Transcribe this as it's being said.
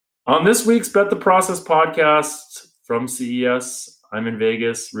On this week's Bet the Process podcast from CES, I'm in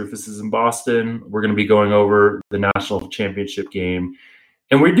Vegas. Rufus is in Boston. We're going to be going over the national championship game.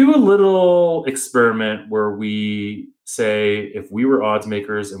 And we do a little experiment where we say if we were odds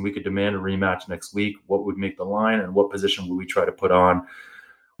makers and we could demand a rematch next week, what would make the line and what position would we try to put on?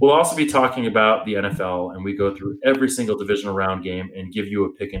 We'll also be talking about the NFL, and we go through every single divisional round game and give you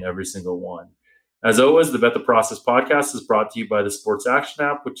a pick in every single one. As always, the Bet the Process podcast is brought to you by the Sports Action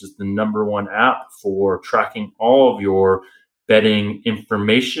app, which is the #1 app for tracking all of your betting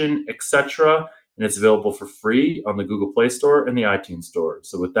information, etc. And it's available for free on the Google Play Store and the iTunes Store.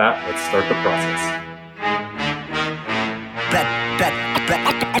 So with that, let's start the process.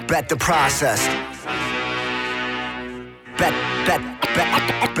 Bet the process.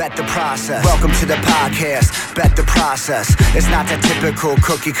 Bet the process. Welcome to the podcast. Bet the process. It's not that typical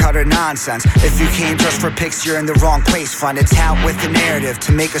cookie cutter nonsense. If you came just for picks, you're in the wrong place. Find a tout with a narrative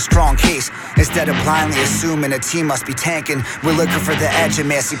to make a strong case. Instead of blindly assuming a team must be tanking, we're looking for the edge in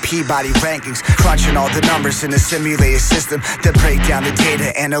Massey Peabody rankings, crunching all the numbers in a simulated system that break down the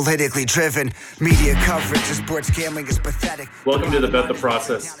data analytically driven. Media coverage of sports gambling is pathetic. Welcome to the Bet the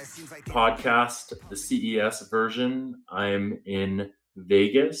Process podcast, the CES version. I'm in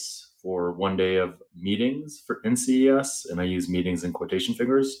Vegas for one day of meetings in CES, and I use meetings in quotation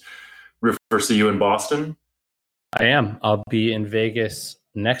fingers. Rufus, see you in Boston? I am. I'll be in Vegas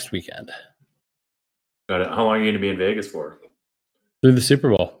next weekend. Got it. How long are you going to be in Vegas for? Through the Super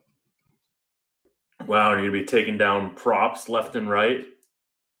Bowl. Wow, are you going to be taking down props left and right?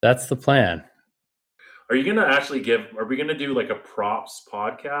 That's the plan. Are you going to actually are we going to do like a props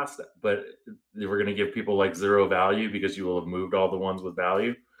podcast, but we're going to give people like zero value because you will have moved all the ones with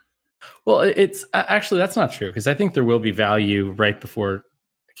value? Well, it's actually, that's not true, because I think there will be value right before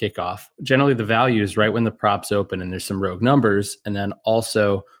kickoff. Generally, the value is right when the props open and there's some rogue numbers, and then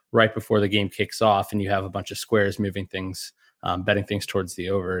also right before the game kicks off and you have a bunch of squares moving things, betting things towards the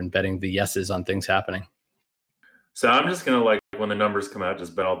over and betting the yeses on things happening. So I'm just going to, like, when the numbers come out,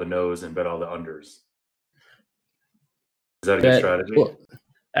 just bet all the no's and bet all the unders. Is that a good strategy? Well,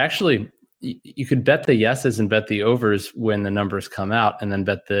 actually, you could bet the yeses and bet the overs when the numbers come out, and then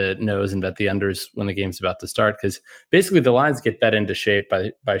bet the no's and bet the unders when the game's about to start. Because basically the lines get bet into shape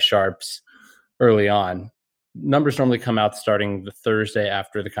by sharps early on. Numbers normally come out starting the Thursday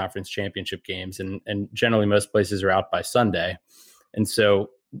after the conference championship games, and generally most places are out by Sunday. And so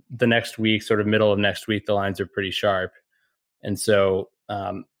the next week, sort of middle of next week, the lines are pretty sharp. And so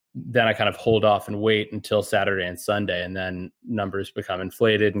then I kind of hold off and wait until Saturday and Sunday, and then numbers become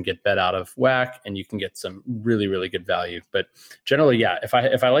inflated and get bet out of whack, and you can get some really, really good value. But generally, yeah, if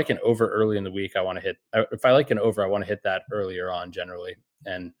I like an over early in the week, I want to hit. If I like an over, I want to hit that earlier on generally.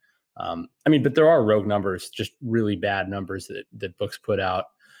 And but there are rogue numbers, just really bad numbers that books put out.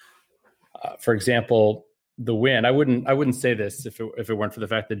 For example, the win. I wouldn't say this if it weren't for the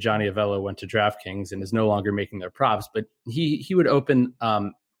fact that Johnny Avello went to DraftKings and is no longer making their props, but he would open.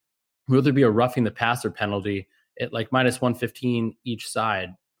 Will there be a roughing the passer penalty at like -115 each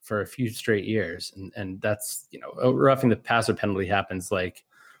side for a few straight years? And that's, a roughing the passer penalty happens like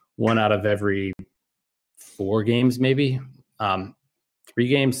 1 out of every 4 games, maybe 3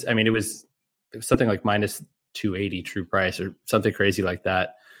 games. I mean, it was something like -280 true price or something crazy like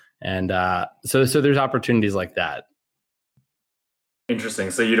that. And so there's opportunities like that.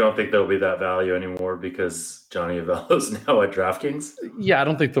 Interesting. So you don't think there'll be that value anymore because Johnny Avello's now at DraftKings? Yeah, I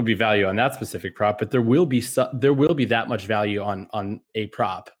don't think there'll be value on that specific prop, but there will be that much value on a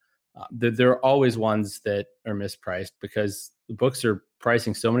prop. There are always ones that are mispriced because the books are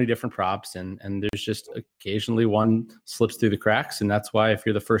pricing so many different props, and there's just occasionally one slips through the cracks, and that's why if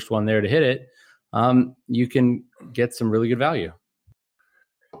you're the first one there to hit it, you can get some really good value.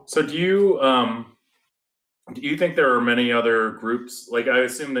 So do you think there are many other groups? Like, I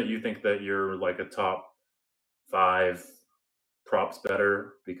assume that you think that you're like a top 5 props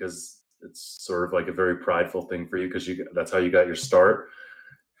better because it's sort of like a very prideful thing for you because that's how you got your start.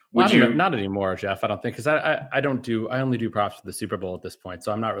 Not anymore, Jeff. I don't think, because I only do props for the Super Bowl at this point,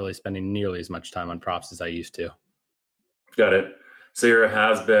 so I'm not really spending nearly as much time on props as I used to. Got it. So you're a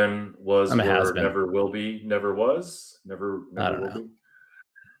has-been, I'm a has-been. Never will be, never was, never I don't will know. be.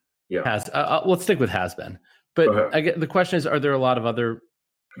 Yeah. Let's stick with has-been. But okay. The question is, are there a lot of other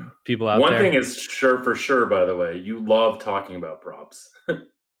people out there? One thing is for sure, by the way, you love talking about props.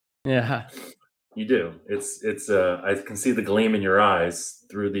 Yeah. You do. It's I can see the gleam in your eyes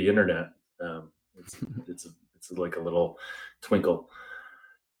through the internet. It's like a little twinkle.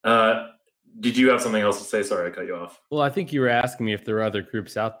 Did you have something else to say? Sorry, I cut you off. Well, I think you were asking me if there are other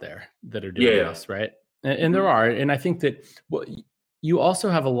groups out there that are doing this, right? And there are. And I think that you also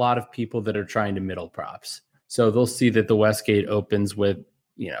have a lot of people that are trying to middle props. So they'll see that the Westgate opens with,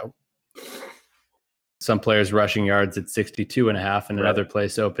 some players rushing yards at 62.5 and another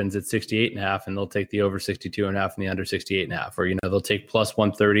place opens at 68.5, and they'll take the over 62.5 and the under 68.5, or, they'll take plus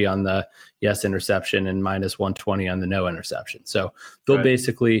 130 on the yes interception and minus 120 on the no interception. So they'll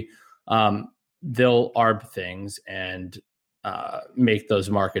basically, they'll arb things and make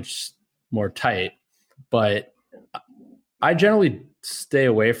those markets more tight. But I generally stay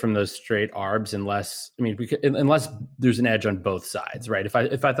away from those straight arbs unless there's an edge on both sides, right? If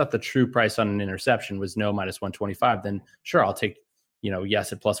I thought the true price on an interception was no minus 125, then sure, I'll take,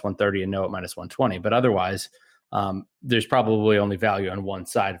 yes at plus 130 and no at minus 120. But otherwise, there's probably only value on one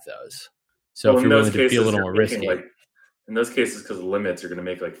side of those. So if you're willing to be a little more risky. In those cases, because of the limits, you're going to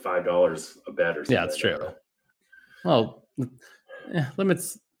make like $5 a bet or something. Yeah, that's true. Well,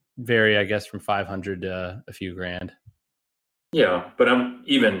 limits vary, I guess, from 500 to a few grand. Yeah, but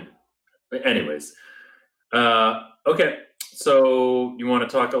anyways. Okay, so you want to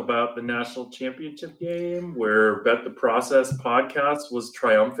talk about the national championship game where Bet the Process podcast was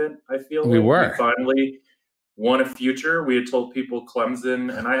triumphant, I feel we were. We finally won a future. We had told people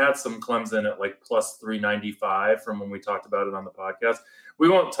Clemson, and I had some Clemson at like plus 395 from when we talked about it on the podcast. We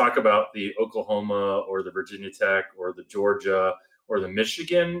won't talk about the Oklahoma or the Virginia Tech or the Georgia or the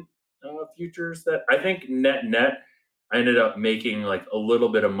Michigan futures that I think net I ended up making like a little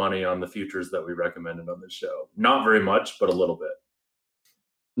bit of money on the futures that we recommended on this show. Not very much, but a little bit.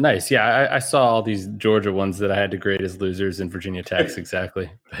 Nice. Yeah, I saw all these Georgia ones that I had to grade as losers and Virginia Techs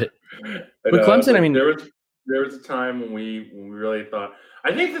exactly. But Clemson, there was a time when we really thought.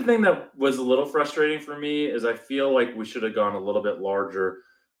 I think the thing that was a little frustrating for me is I feel like we should have gone a little bit larger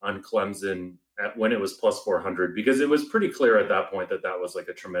on Clemson when it was plus 400, because it was pretty clear at that point that was like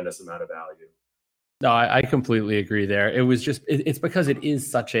a tremendous amount of value. No, I completely agree there. It was just, it's because it is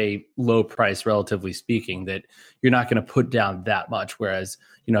such a low price, relatively speaking, that you're not going to put down that much. Whereas,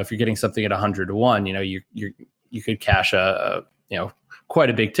 if you're getting something at 100 to 1, you could cash a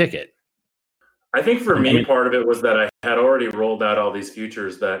quite a big ticket. I think for me, part of it was that I had already rolled out all these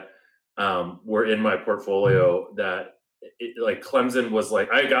futures that were in my portfolio that like Clemson was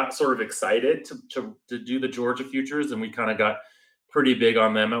like, I got sort of excited to do the Georgia futures, and we kind of got pretty big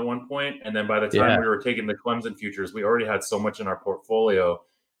on them at one point. And then by the time we were taking the Clemson futures, we already had so much in our portfolio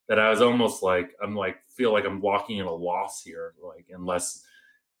that I was almost like, feel like I'm walking in a loss here. Like, unless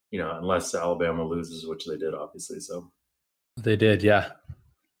Alabama loses, which they did, obviously. So they did. Yeah.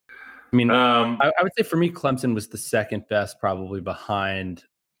 I mean, I would say for me, Clemson was the second best, probably behind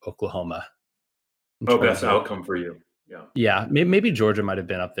Oklahoma. Best outcome for you. Yeah. Yeah. Maybe Georgia might've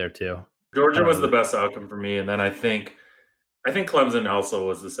been up there too. Georgia was the best outcome for me. And then I think Clemson also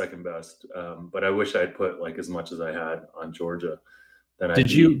was the second best, but I wish I'd put like as much as I had on Georgia.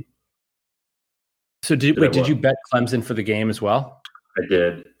 Did you bet Clemson for the game as well? I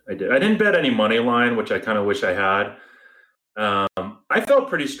did. I didn't bet any money line, which I kind of wish I had. I felt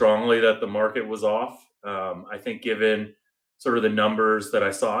pretty strongly that the market was off. I think given sort of the numbers that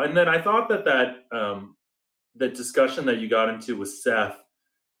I saw, and then I thought that the discussion that you got into with Seth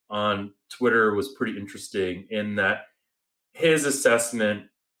on Twitter was pretty interesting in that his assessment,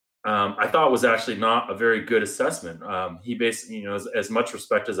 I thought was actually not a very good assessment. He basically, as much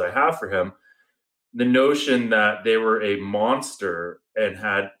respect as I have for him, the notion that they were a monster and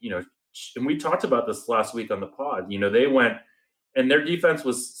had, and we talked about this last week on the pod, they went and their defense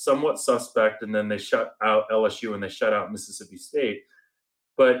was somewhat suspect, and then they shut out LSU and they shut out Mississippi State.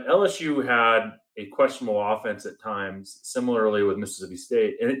 But LSU had a questionable offense at times, similarly with Mississippi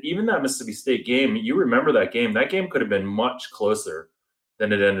State. And even that Mississippi State game, you remember that game could have been much closer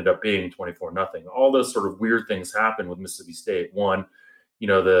than it ended up being 24-0. All those sort of weird things happened with Mississippi State. One,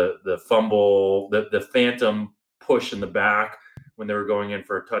 the fumble, the phantom push in the back when they were going in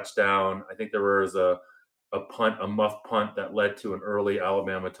for a touchdown. I think there was a muff punt that led to an early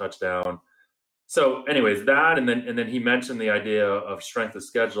Alabama touchdown. So anyways, that, and then he mentioned the idea of strength of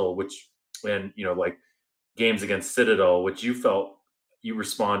schedule, which, and like games against Citadel, which you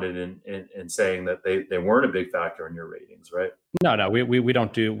responded in saying that they weren't a big factor in your ratings, right? No, we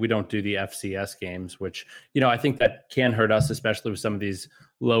don't do the FCS games, which, I think that can hurt us, especially with some of these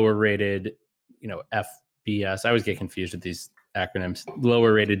lower rated, FBS. I always get confused with these acronyms.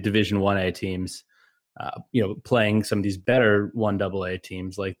 Lower rated Division 1A teams, playing some of these better 1AA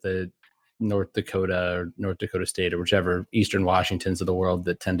teams like the North Dakota or North Dakota State or whichever Eastern Washingtons of the world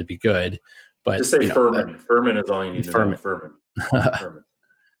that tend to be good. But just say Furman. Furman is all you need to know. Furman.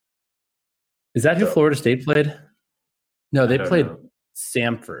 Is that who Florida State played? No, they played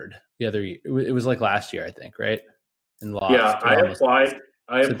Samford the other year. It was like last year, I think, right? and lost. Yeah, I applied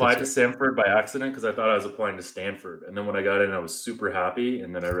Sympathy. to Stanford by accident because I thought I was applying to Stanford. And then when I got in, I was super happy.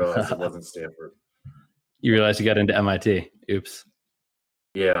 And then I realized it wasn't Stanford. You realized you got into MIT. Oops.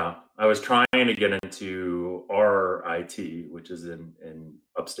 Yeah, I was trying to get into RIT, which is in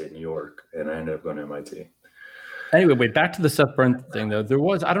upstate New York, and I ended up going to MIT. Anyway, wait, back to the Seth Burns thing, though. There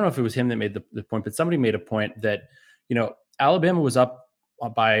was, I don't know if it was him that made the point, but somebody made a point that, Alabama was up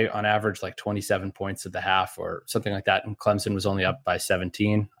by, on average, like 27 points at the half or something like that, and Clemson was only up by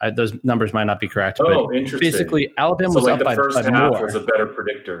 17. Those numbers might not be correct, but interesting. Basically, Alabama was up by more. The first half was a better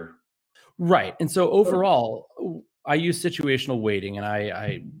predictor. Right. And so overall, I use situational weighting, and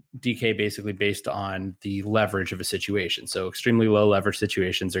I DK basically based on the leverage of a situation. So extremely low leverage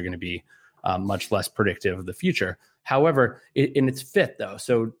situations are going to be much less predictive of the future. However, and it's fit though,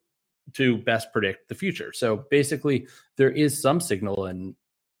 so to best predict the future. So basically, there is some signal in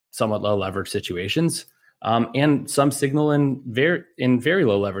somewhat low leverage situations, and some signal in very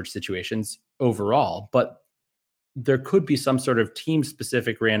low leverage situations overall. But there could be some sort of team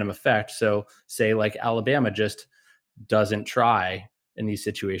specific random effect. So say like Alabama just doesn't try in these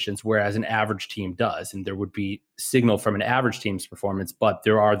situations, whereas an average team does. And there would be signal from an average team's performance, but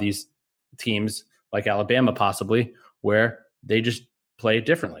there are these teams like Alabama possibly where they just play it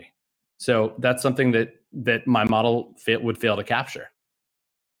differently. So that's something that my model would fail to capture.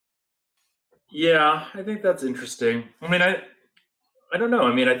 Yeah, I think that's interesting. I mean, I don't know.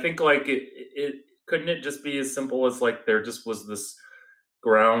 I mean, I think like it couldn't it just be as simple as like there just was this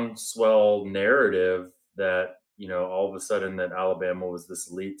groundswell narrative that, all of a sudden that Alabama was this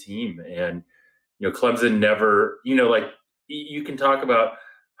elite team, and, Clemson never, like you can talk about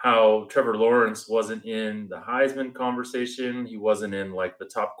how Trevor Lawrence wasn't in the Heisman conversation. He wasn't in like the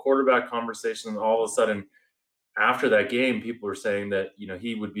top quarterback conversation. And all of a sudden after that game, people were saying that,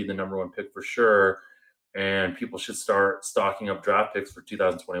 he would be the number one pick for sure. And people should start stocking up draft picks for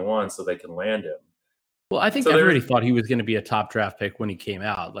 2021 so they can land him. Well, I think everybody thought he was going to be a top draft pick when he came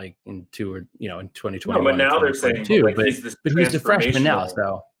out, like in 2021. No, but now they're saying, but he's a freshman now.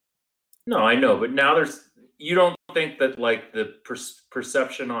 So no, I know, but now you don't think that like the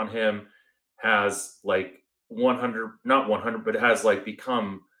perception on him has like 100, not 100, but it has like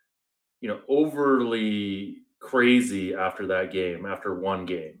become, overly crazy after that game, after one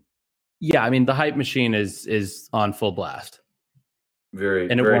game. Yeah, I mean the hype machine is on full blast. Very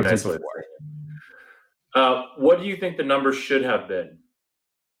nice way. What do you think the numbers should have been?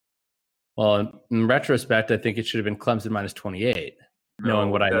 Well, in retrospect, I think it should have been Clemson minus 28,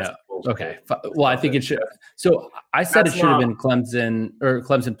 knowing what I know. Bullshit. Okay. Well, I think it should. So I said it should have been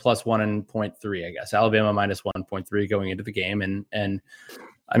Clemson plus 1.3, I guess. Alabama minus 1.3 going into the game. And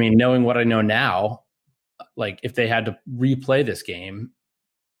I mean, knowing what I know now, like if they had to replay this game,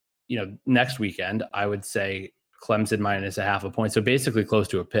 next weekend, I would say Clemson minus a half a point. So basically close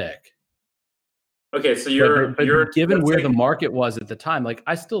to a pick. Okay, so you're given where the market was at the time, like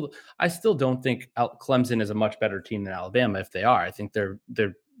I still don't think Clemson is a much better team than Alabama. If they are, I think they're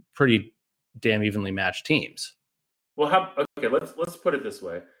pretty damn evenly matched teams. Well, let's put it this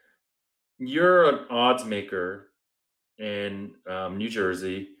way: you're an odds maker in New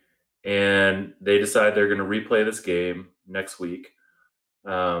Jersey, and they decide they're going to replay this game next week.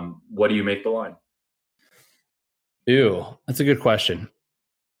 What do you make the line? Ew, that's a good question.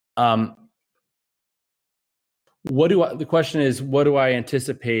 The question is, what do I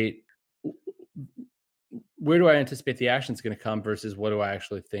anticipate? Where do I anticipate the action is going to come versus what do I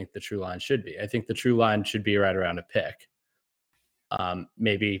actually think the true line should be? I think the true line should be right around a pick.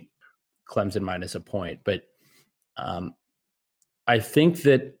 Maybe Clemson minus a point, but I think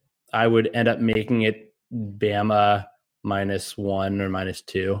that I would end up making it Bama minus 1 or minus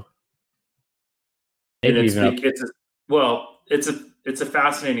 2. It's a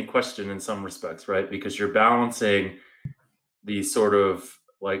fascinating question in some respects, right? Because you're balancing these sort of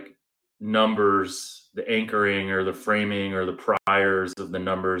like numbers, the anchoring or the framing or the priors of the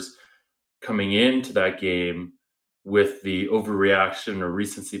numbers coming into that game with the overreaction or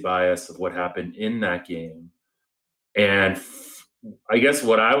recency bias of what happened in that game. And I guess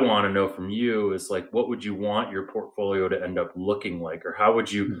what I want to know from you is like, what would you want your portfolio to end up looking like? Or how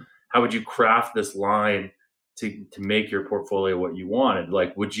would you craft this line to make your portfolio what you wanted?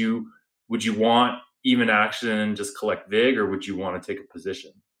 Like, would you want even action and just collect VIG, or would you want to take a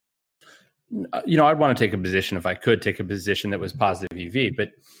position? I'd want to take a position if I could take a position that was positive EV.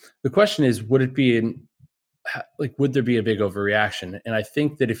 But the question is, would there be a big overreaction? And I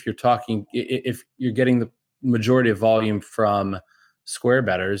think that if you're getting the majority of volume from square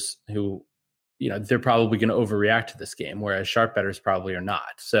bettors who, they're probably going to overreact to this game, whereas sharp bettors probably are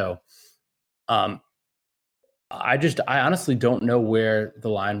not. So, I honestly don't know where the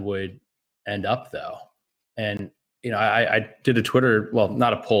line would end up, though. And, I did a Twitter, well,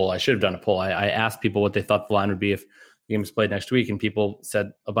 not a poll. I should have done a poll. I asked people what they thought the line would be if the game was played next week. And people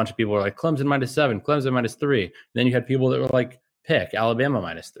said, a bunch of people were like, Clemson -7, Clemson -3. And then you had people that were like, pick Alabama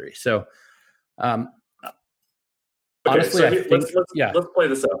 -3. So, honestly, let's play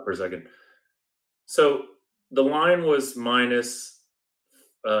this out for a second. So the line was -6,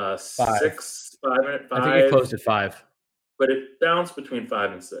 5. I think it closed at 5. But it bounced between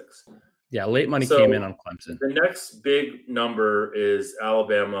 5 and 6. Yeah, late money came in on Clemson. The next big number is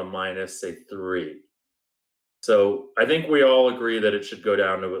Alabama -3. So I think we all agree that it should go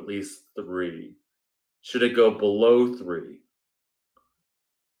down to at least 3. Should it go below 3?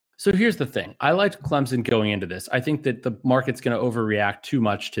 So here's the thing. I liked Clemson going into this. I think that the market's going to overreact too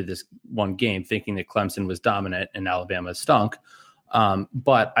much to this one game, thinking that Clemson was dominant and Alabama stunk.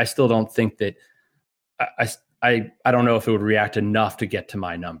 But I still don't think that I don't know if it would react enough to get to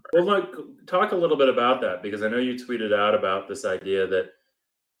my number. Well, talk a little bit about that, because I know you tweeted out about this idea that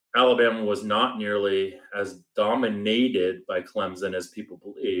Alabama was not nearly as dominated by Clemson as people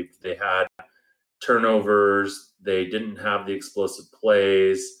believed. They had turnovers. They didn't have the explosive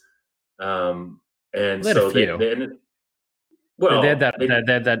plays. And so they had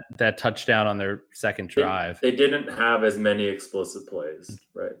that touchdown on their second drive. They didn't have as many explosive plays,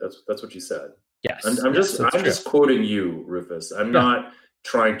 right? That's what you said. Yes. I'm just quoting you, Rufus. I'm not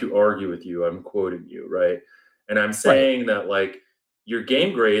trying to argue with you. I'm quoting you, right? And I'm saying that, like, your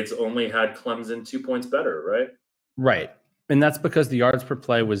game grades only had Clemson 2 points better, right? Right. And that's because the yards per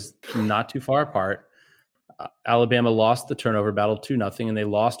play was not too far apart. Alabama lost the turnover battle 2-0, and they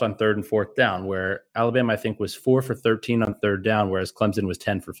lost on 3rd and 4th down, where Alabama, I think, was 4 for 13 on 3rd down, whereas Clemson was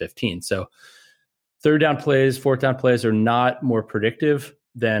 10 for 15. So 3rd down plays, 4th down plays are not more predictive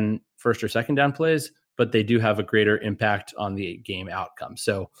than 1st or 2nd down plays, but they do have a greater impact on the game outcome.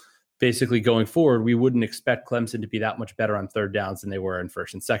 So basically going forward, we wouldn't expect Clemson to be that much better on 3rd downs than they were in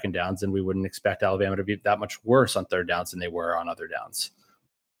 1st and 2nd downs, and we wouldn't expect Alabama to be that much worse on 3rd downs than they were on other downs.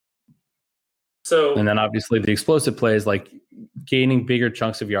 So, and then obviously the explosive plays, like gaining bigger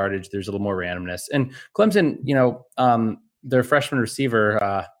chunks of yardage, there's a little more randomness. And Clemson, their freshman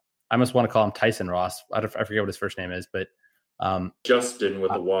receiver, I must want to call him Tyson Ross. I forget what his first name is, but Justin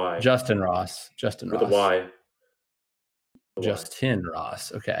with a Y. Justin Ross. With a Y. Justin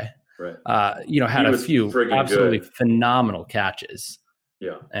Ross. Okay. Right. Had a few absolutely good. Phenomenal catches.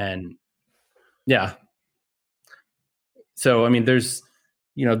 Yeah. And yeah. So, I mean, there's,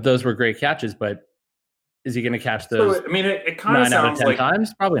 those were great catches, but is he going to catch those? So, I mean, it kind of 9 out of sounds 10 like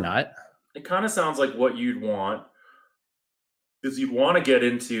times? Probably not. It kind of sounds like what you'd want is you'd want to get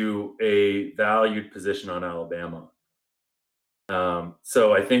into a valued position on Alabama.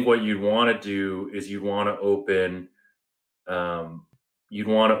 So I think what you'd want to do is you'd want to open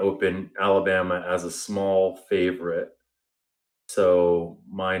Alabama as a small favorite. So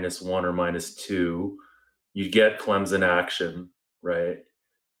 -1 or -2, you'd get Clemson action, right?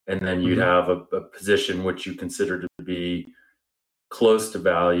 And then you'd have a position which you consider to be close to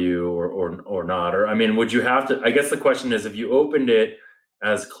value or not. Or, I mean, would you have to, I guess the question is, if you opened it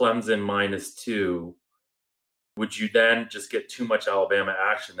as Clemson -2, would you then just get too much Alabama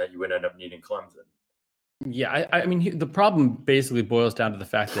action that you would end up needing Clemson? Yeah, I mean, the problem basically boils down to the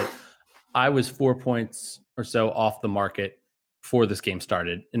fact that I was 4 points or so off the market before this game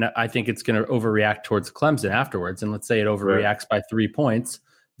started. And I think it's going to overreact towards Clemson afterwards. And let's say it overreacts by 3 points,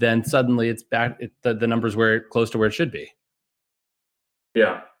 then suddenly it's back. The number's close to where it should be.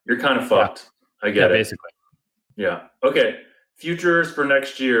 Yeah, you're kind of fucked. Yeah. I get it. Basically. Yeah. Okay. Futures for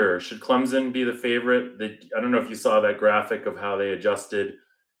next year. Should Clemson be the favorite? I don't know if you saw that graphic of how they adjusted,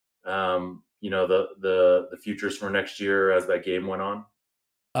 the futures for next year as that game went on.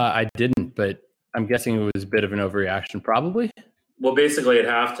 I didn't, but I'm guessing it was a bit of an overreaction, probably. Well, basically at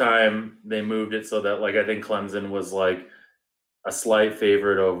halftime, they moved it so that, like, I think Clemson was like a slight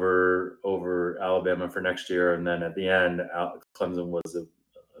favorite over Alabama for next year, and then at the end, Clemson was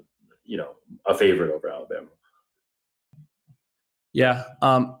a favorite over Alabama. Yeah,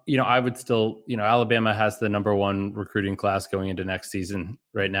 I would still, Alabama has the number 1 recruiting class going into next season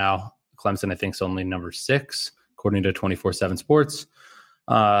right now. Clemson, I think, is only number 6 according to 24/7 Sports,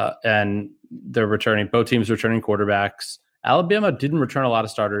 and both teams returning quarterbacks. Alabama didn't return a lot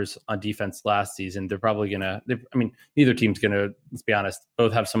of starters on defense last season. They're probably neither team's going to, let's be honest,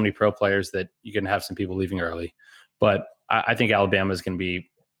 both have so many pro players that you can have some people leaving early. But I think Alabama is going to be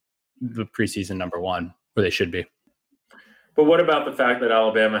the preseason number 1, where they should be. But what about the fact that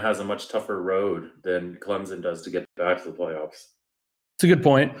Alabama has a much tougher road than Clemson does to get back to the playoffs? It's a good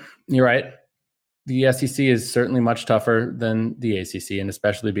point. You're right. The SEC is certainly much tougher than the ACC, and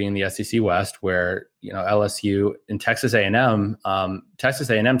especially being the SEC West, where LSU and Texas A&M. Texas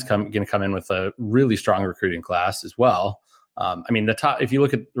A&M's going to come in with a really strong recruiting class as well. The top. If you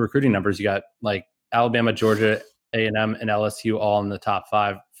look at the recruiting numbers, you got like Alabama, Georgia, A&M, and LSU all in the top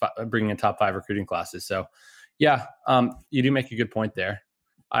five, bringing in top 5 recruiting classes. So, yeah, you do make a good point there.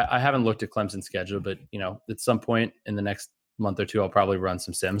 I haven't looked at Clemson's schedule, but at some point in the next month or two, I'll probably run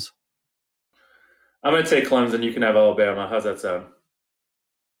some sims. I'm going to take Clemson. You can have Alabama. How's that sound?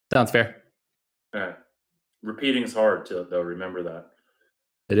 Sounds fair. All right. Repeating is hard, though. Remember that.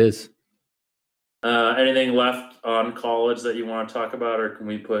 It is. Anything left on college that you want to talk about, or can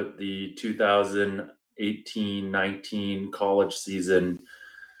we put the 2018-19 college season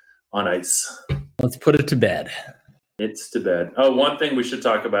on ice? Let's put it to bed. It's to bed. Oh, one thing we should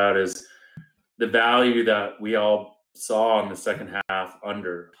talk about is the value that we all saw in the second half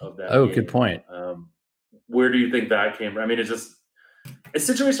under of that game. Good point. Where do you think that came from? I mean, it's just a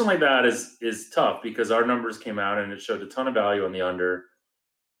situation like that is tough because our numbers came out and it showed a ton of value on the under,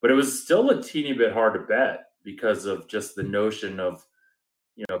 but it was still a teeny bit hard to bet because of just the notion of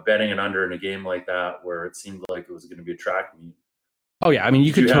betting an under in a game like that where it seemed like it was going to be a track meet. Oh yeah, I mean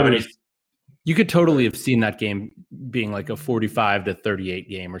you could totally have seen that game being like a 45-38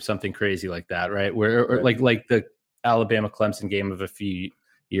 game or something crazy like that, right? Where like the Alabama Clemson game of a few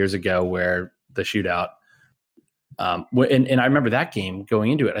years ago where the shootout. And I remember that game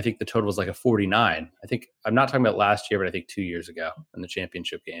going into it. I think the total was like a 49. I think I'm not talking about last year, but I think 2 years ago in the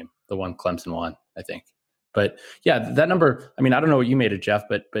championship game, the one Clemson won, I think. But yeah, that number. I mean, I don't know what you made it, Jeff,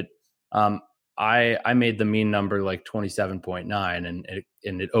 but I made the mean number like 27.9, and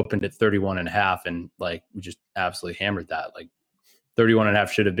it opened at 31.5, and like we just absolutely hammered that. Like 31.5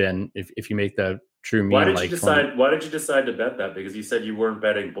 should have been if you make the true mean. Why did you decide to bet that? Because you said you weren't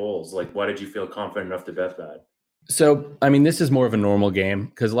betting bowls. Like, why did you feel confident enough to bet that? So, I mean, this is more of a normal game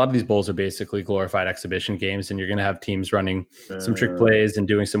because a lot of these bowls are basically glorified exhibition games, and you're going to have teams running some trick plays and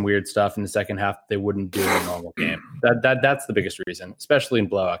doing some weird stuff in the second half that they wouldn't do in a normal game. That's the biggest reason, especially in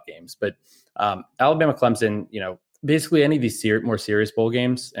blowout games. But Alabama, Clemson, basically any of these more serious bowl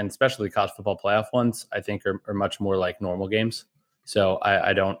games, and especially college football playoff ones, I think are much more like normal games. So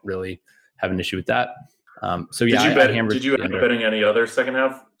I don't really have an issue with that. So yeah, did you end up betting any other second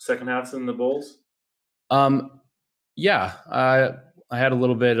halves in the bowls? Yeah, I had a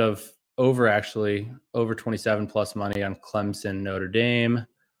little bit of over 27 plus money on Clemson, Notre Dame.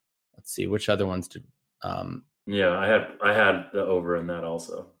 Let's see, which other ones did? Yeah, I had the over in that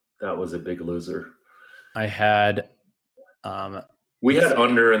also. That was a big loser. I had. We had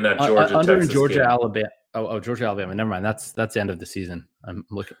under in that Georgia under Texas in Georgia game. Alabama. Oh, Georgia Alabama. Never mind. That's the end of the season. I'm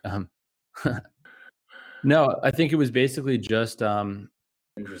looking. No, I think it was basically just.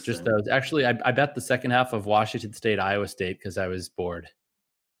 Just those. Actually, I bet the second half of Washington State, Iowa State because I was bored.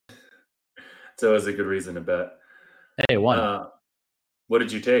 So it was a good reason to bet. Hey, one. What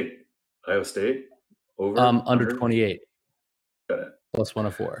did you take? Iowa State? Over? Under 28. Got it. Plus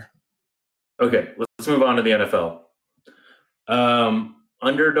 104. Okay, let's move on to the NFL.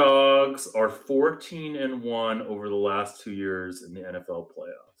 Underdogs are 14-1 over the last 2 years in the NFL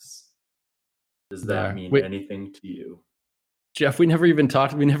playoffs. Does that mean anything to you? Jeff, we never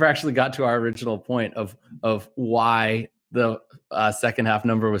actually got to our original point of why the second half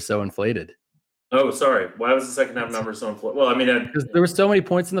number was so inflated. Oh, sorry. Why was the second half number so inflated? Well, I mean, because there were so many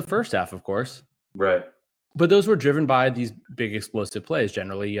points in the first half, of course. Right. But those were driven by these big explosive plays.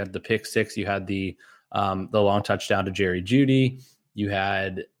 Generally, you had the pick six, you had the long touchdown to Jerry Jeudy, you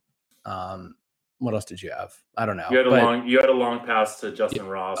had what else did you have? I don't know. You had a long pass to Justin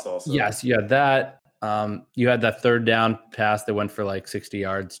Ross also. Yes, you had that. You had that third down pass that went for like 60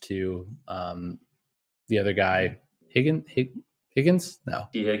 yards to the other guy, Higgins? No.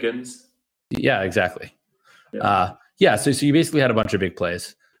 T. Higgins? Yeah, exactly. Yeah. So you basically had a bunch of big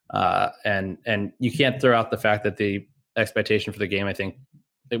plays. And you can't throw out the fact that the expectation for the game, I think,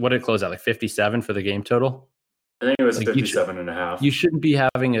 what did it close out? Like 57 for the game total? I think it was like 57.5. You shouldn't be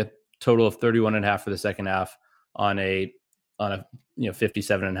having a total of 31.5 for the second half on a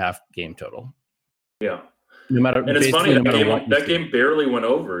 57.5 game total. Yeah. No matter, and it's funny, that game barely went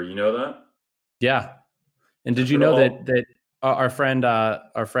over. You know that? Yeah. And did you know that our friend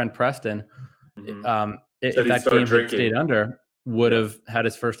Preston, if that game had stayed under, would have had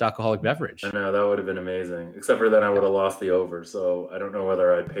his first alcoholic beverage? I know, that would have been amazing. Except for then I would have lost the over. So I don't know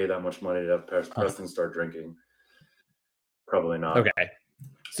whether I'd pay that much money to have Preston start drinking. Probably not. Okay.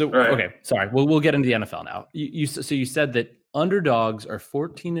 So Okay, sorry. We'll get into the NFL now. You said that underdogs are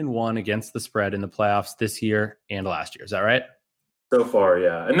 14-1 against the spread in the playoffs this year and last year. Is that right? So far,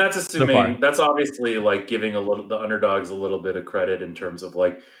 yeah. And that's assuming, far. that's obviously like giving the underdogs a little bit of credit in terms of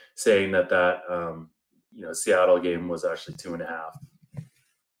like saying that Seattle game was actually 2.5.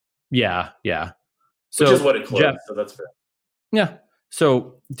 Yeah. So, which is what it closed, Jeff, so that's fair. Yeah.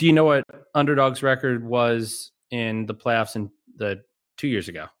 So do you know what underdogs record was in the playoffs in the 2 years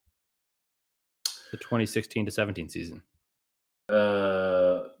ago? The 2016 to 17 season.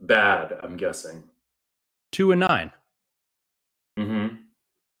 Bad, I'm guessing. 2-9. Mm-hmm.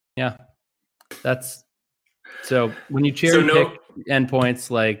 Yeah. That's so when you cherry pick endpoints,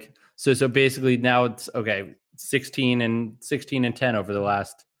 like so basically now it's okay, 16 and 10 over the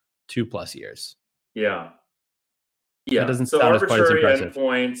last 2+ years. Yeah. Yeah. That doesn't so sound as quite as arbitrary impressive.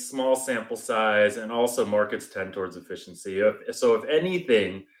 endpoints, small sample size, and also markets tend towards efficiency. So if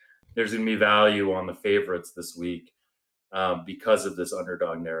anything, there's going to be value on the favorites this week because of this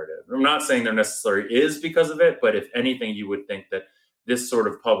underdog narrative. I'm not saying there necessarily is because of it, but if anything, you would think that this sort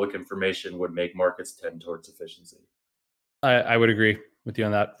of public information would make markets tend towards efficiency. I would agree with you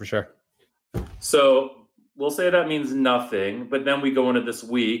on that for sure. So we'll say that means nothing, but then we go into this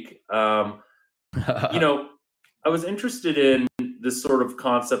week. I was interested in this sort of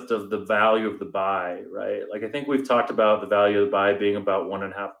concept of the value of the buy, right? Like I think we've talked about the value of the buy being about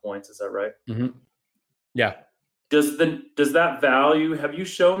 1.5 points. Is that right? Mm-hmm. Yeah. Does that value, have you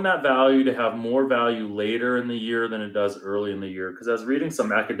shown that value to have more value later in the year than it does early in the year? Because I was reading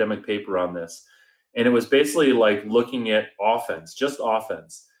some academic paper on this, and it was basically like looking at offense, just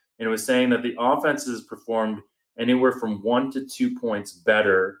offense. And it was saying that the offenses performed anywhere from 1 to 2 points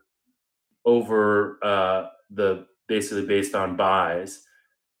better over basically based on buys.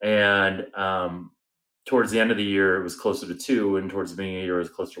 And towards the end of the year, it was closer to 2, and towards the beginning of the year, it was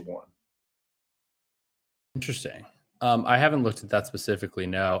closer to 1. Interesting. I haven't looked at that specifically,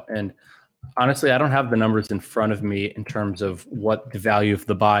 no. And honestly, I don't have the numbers in front of me in terms of what the value of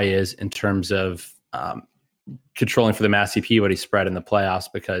the buy is in terms of controlling for the mass CP, what he spread in the playoffs,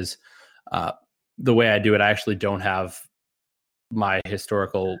 because the way I do it, I actually don't have my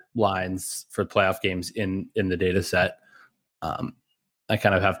historical lines for playoff games in the data set. I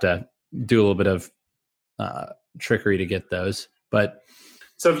kind of have to do a little bit of trickery to get those. But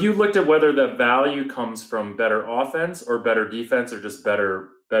so if you looked at whether the value comes from better offense or better defense or just better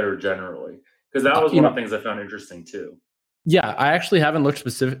generally, because that was one of the things I found interesting too. Yeah, I actually haven't looked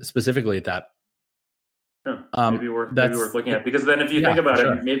specifically at that. Maybe worth looking at, because then if you think about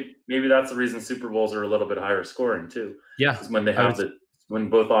it, maybe that's the reason Super Bowls are a little bit higher scoring too. Yeah, because when they have when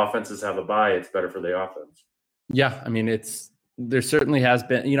both offenses have a bye, it's better for the offense. Yeah, I mean there certainly has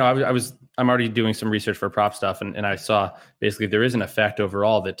been. I'm already doing some research for prop stuff, and I saw basically there is an effect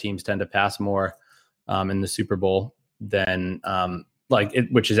overall that teams tend to pass more in the Super Bowl than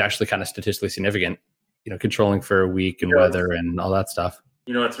which is actually kind of statistically significant. Controlling for a week and weather and all that stuff.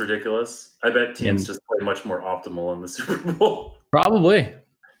 It's ridiculous. I bet teams just play much more optimal in the Super Bowl. Probably.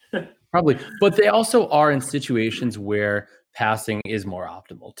 But they also are in situations where passing is more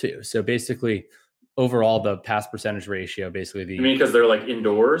optimal too. So basically, overall, the pass percentage ratio, basically You mean because they're like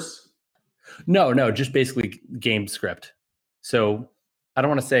indoors? No, just basically game script. So I don't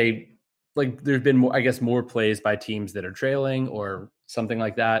want to say like there's been more plays by teams that are trailing or something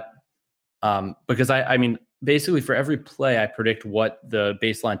like that. Because I mean, basically for every play, I predict what the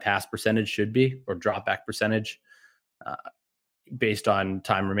baseline pass percentage should be or drop back percentage based on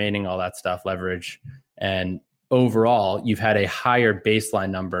time remaining, all that stuff, leverage. And overall, you've had a higher baseline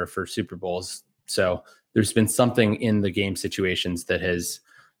number for Super Bowls. So there's been something in the game situations that has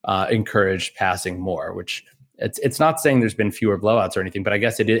encouraged passing more, which it's not saying there's been fewer blowouts or anything, but I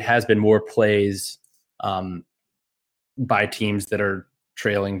guess it has been more plays by teams that are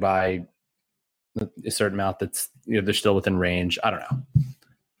trailing by a certain amount that's they're still within range. I don't know.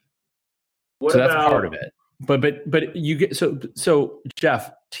 So that's part of it. But you get so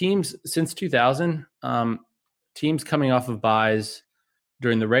Jeff, teams since 2000, teams coming off of buys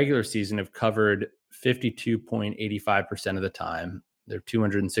during the regular season have covered 52.85% of the time. They're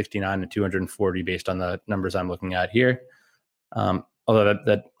 269 and 240 based on the numbers I'm looking at here. Although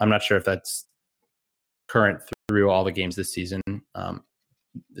that I'm not sure if that's current through all the games this season.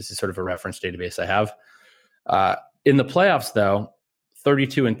 This is sort of a reference database I have. In the playoffs, though,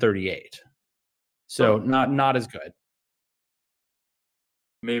 32 and 38. So not as good.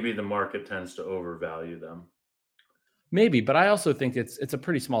 Maybe the market tends to overvalue them. Maybe, but I also think it's a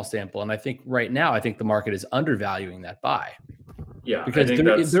pretty small sample, and I think right now the market is undervaluing that buy. Yeah, because I think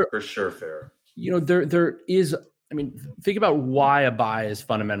that's for sure fair. There is. I mean, think about why a buy is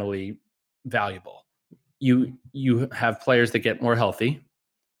fundamentally valuable. You have players that get more healthy,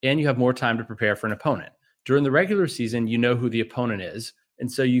 and you have more time to prepare for an opponent. During the regular season, you know who the opponent is.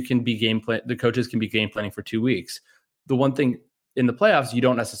 And so you can be the coaches can be game planning for 2 weeks. The one thing in the playoffs, you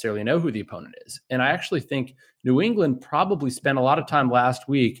don't necessarily know who the opponent is. And I actually think New England probably spent a lot of time last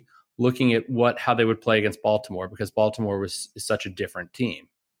week looking at how they would play against Baltimore, because Baltimore is such a different team.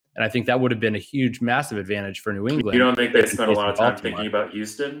 And I think that would have been a huge, massive advantage for New England. You don't think they spent a lot of time thinking about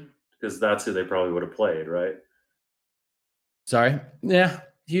Houston? Because that's who they probably would have played, right? Sorry? Yeah.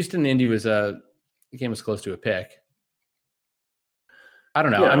 Houston Indy the game was close to a pick. I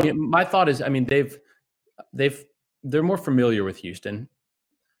don't know. Yeah. I mean, my thought is, they're more familiar with Houston.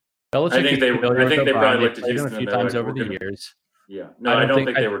 Belichick I think they probably looked at Houston a few times over the years. Yeah. No, I don't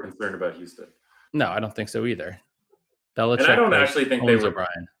think they were concerned about Houston. No, I don't think so either. Belichick, and I don't actually think they were.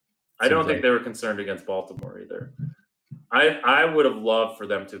 O'Brien. I don't think they were concerned against Baltimore either. I would have loved for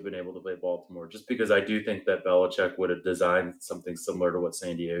them to have been able to play Baltimore, just because I do think that Belichick would have designed something similar to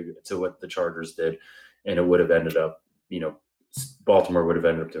what the Chargers did, and it would have ended up, Baltimore would have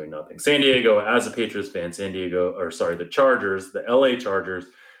ended up doing nothing. San Diego, as a Patriots fan, the Chargers, the LA Chargers,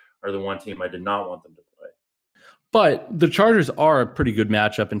 are the one team I did not want them to play. But the Chargers are a pretty good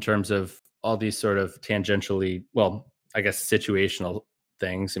matchup in terms of all these sort of tangentially, I guess, situational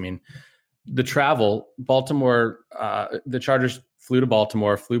things. I mean, the travel, Baltimore, the Chargers flew to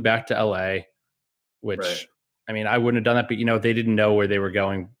Baltimore, flew back to LA, which, right. I mean, I wouldn't have done that, but, they didn't know where they were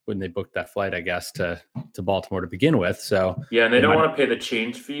going when they booked that flight, I guess, to Baltimore to begin with. So yeah, and they don't want to pay the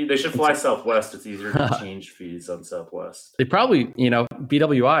change fee. They should fly Southwest. It's easier to change fees on Southwest. They probably,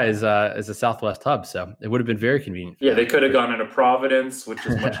 BWI is a Southwest hub, so it would have been very convenient. Yeah, they could have gone into Providence, which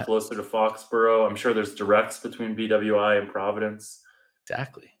is much closer to Foxborough. I'm sure there's directs between BWI and Providence.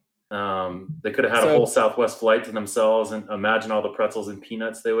 Exactly. They could have had a whole Southwest flight to themselves, and imagine all the pretzels and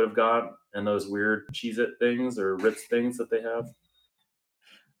peanuts they would have got, and those weird Cheez-It things or Ritz things that they have.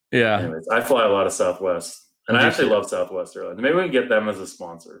 Yeah. Anyways, I fly a lot of Southwest, and I actually love Southwest Airlines. Maybe we can get them as a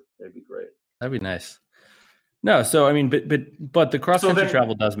sponsor. They'd be great. That'd be nice. No, so I mean, but the cross country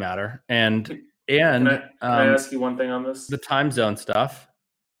travel does matter, and can I ask you one thing on this? The time zone stuff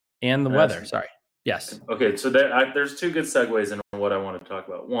and the weather. Sorry. Yes. Okay, so there's two good segues into what I want to talk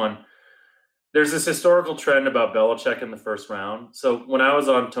about. One, there's this historical trend about Belichick in the first round. So when I was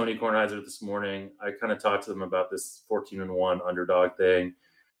on Tony Kornheiser this morning, I kind of talked to them about this 14-1 underdog thing.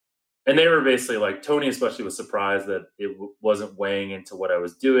 And they were basically like, Tony especially was surprised that it wasn't weighing into what I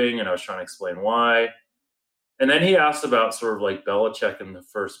was doing, and I was trying to explain why. And then he asked about sort of like Belichick in the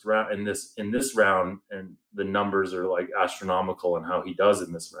first round, in this round, and the numbers are like astronomical and how he does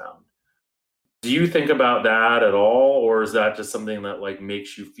in this round. Do you think about that at all, or is that just something that like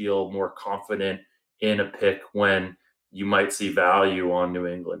makes you feel more confident in a pick when you might see value on New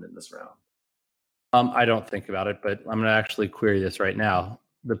England in this round? I don't think about it, but I'm going to actually query this right now.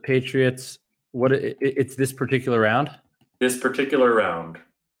 The Patriots, it's this particular round? This particular round,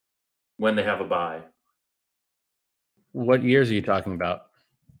 when they have a bye. What years are you talking about?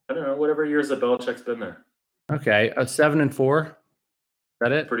 I don't know, whatever years that Belichick's been there. Okay, 7-4. Is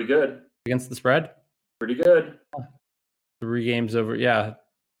that it? Pretty good. Against the spread? Pretty good. 3 games over. Yeah.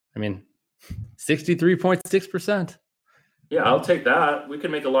 I mean, 63.6%. Yeah, I'll take that. We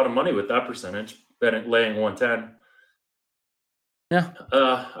can make a lot of money with that percentage, laying 110. Yeah.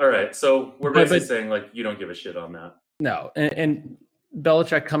 All right. So we're basically saying, like, you don't give a shit on that. No. And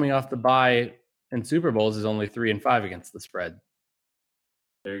Belichick coming off the bye in Super Bowls is only 3-5 against the spread.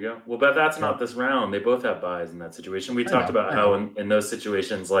 There you go. Well, but that's not this round. They both have buys in that situation. We talked about how in those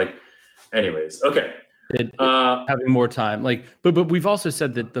situations, like, anyways, okay. Having more time, like, but we've also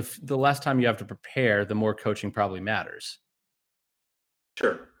said that the less time you have to prepare, the more coaching probably matters.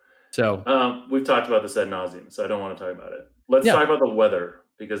 Sure. So we've talked about this ad nauseum, so I don't want to talk about it. Let's talk about the weather,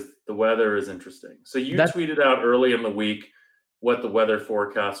 because the weather is interesting. So you tweeted out early in the week what the weather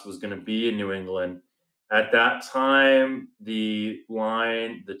forecast was going to be in New England. At that time, the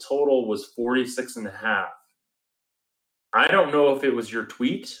total was 46.5. I don't know if it was your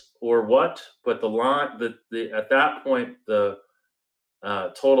tweet or what, but at that point, the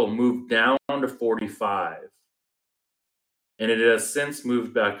total moved down to 45. And it has since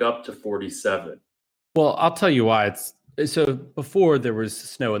moved back up to 47. Well, I'll tell you why. So before there was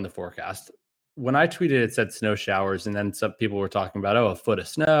snow in the forecast. When I tweeted, it said snow showers, and then some people were talking about, a foot of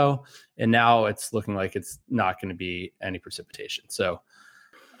snow, and now it's looking like it's not going to be any precipitation. So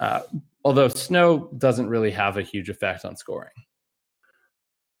although snow doesn't really have a huge effect on scoring.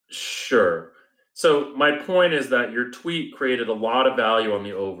 Sure. So my point is that your tweet created a lot of value on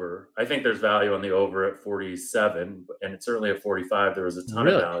the over. I think there's value on the over at 47, and it's certainly at 45. There was a ton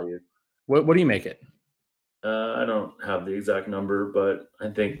of value. What do you make it? I don't have the exact number, but I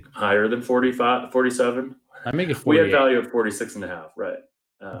think higher than 45, 47. I make it 48. We had value of 46.5, right?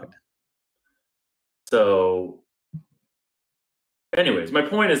 Okay. So, anyways, my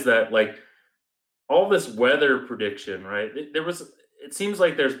point is that like all this weather prediction, right? It seems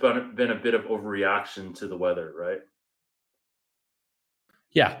like there's been a bit of overreaction to the weather, right?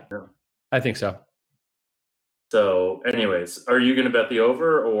 Yeah. I think so. So, anyways, are you going to bet the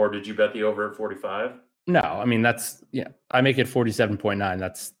over, or did you bet the over at 45? No, I mean I make it 47.9.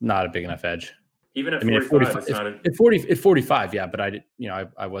 That's not a big enough edge. Even at 45, it's not at 45, yeah, but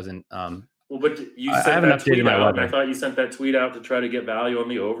I wasn't. Well, but you sent that tweet out, and I thought you sent that tweet out to try to get value on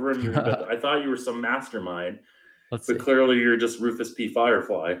the over, and I thought you were some mastermind. But clearly, you're just Rufus P.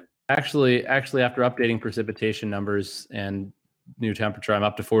 Firefly. Actually, after updating precipitation numbers and new temperature, I'm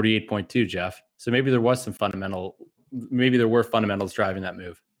up to 48.2, Jeff. So maybe there were fundamentals driving that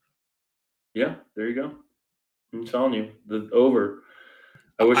move. Yeah, there you go. I'm telling you, the over.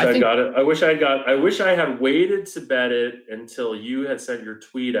 I wish I got it. I wish I had waited to bet it until you had sent your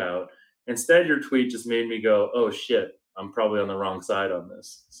tweet out. Instead, your tweet just made me go, "Oh shit, I'm probably on the wrong side on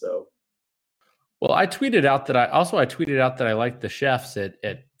this." So, well, I tweeted out that I liked the Chefs at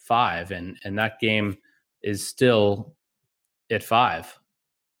 5, and that game is still at 5.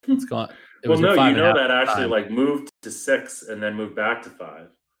 It's gone. That actually like moved to 6 and then moved back to 5.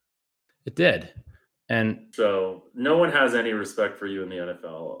 It did. And so no one has any respect for you in the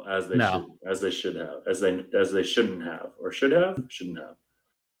NFL as they should have, as they shouldn't have, or shouldn't have.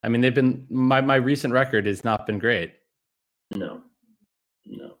 I mean, they've been my recent record has not been great. No.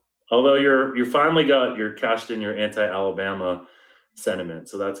 Although you finally you're cashed in your anti-Alabama sentiment,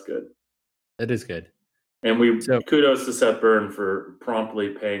 so that's good. It is good. And kudos to Seth Byrne for promptly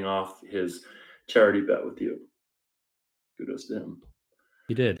paying off his charity bet with you. Kudos to him.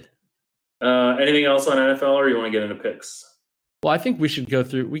 He did. Anything else on NFL, or you want to get into picks? Well, I think we can go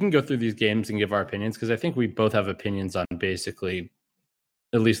through these games and give our opinions, because I think we both have opinions on basically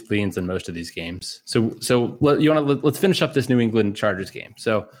at least leans in most of these games. So let's finish up this New England Chargers game.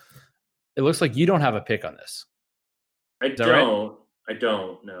 So it looks like you don't have a pick on this. I don't know. I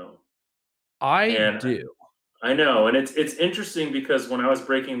do. I know. And it's interesting because when I was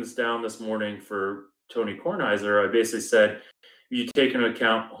breaking this down this morning for Tony Kornheiser, I basically said, you take into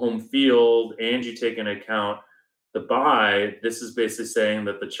account home field and you take into account the bye, this is basically saying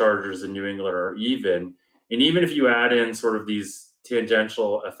that the Chargers and New England are even. And even if you add in sort of these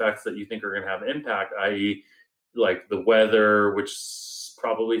tangential effects that you think are going to have impact, i.e. like the weather, which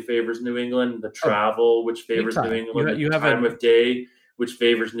probably favors New England, the travel, which favors New England, the time of day, which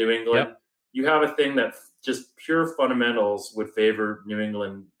favors New England. Yep. You have a thing that just pure fundamentals would favor New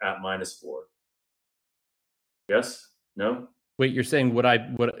England at -4. Yes? No? Wait, you're saying would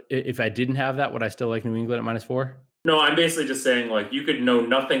if I didn't have that, would I still like New England at -4? No, I'm basically just saying like you could know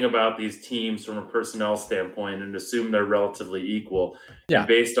nothing about these teams from a personnel standpoint and assume they're relatively equal. Yeah. And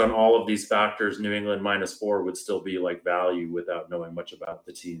based on all of these factors, New England -4 would still be like value without knowing much about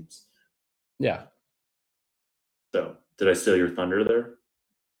the teams. Yeah. So did I steal your thunder there?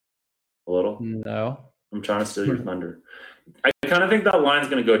 A little? No. I'm trying to steal your thunder. I kind of think that line's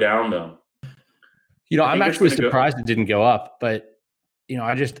going to go down though. I'm actually surprised it didn't go up, but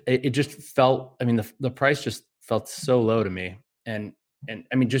it just felt, I mean, the price just felt so low to me. And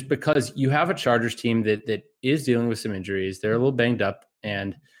I mean, just because you have a Chargers team that is dealing with some injuries, they're a little banged up,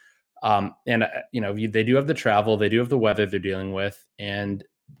 and they do have the travel, they do have the weather they're dealing with, and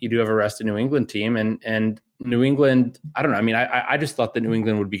you do have a rested New England team, and New England, I don't know. I mean, I just thought that New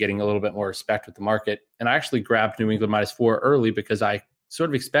England would be getting a little bit more respect with the market, and I actually grabbed New England -4 early because I sort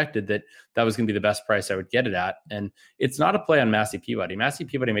of expected that was going to be the best price I would get it at. And it's not a play on Massey Peabody. Massey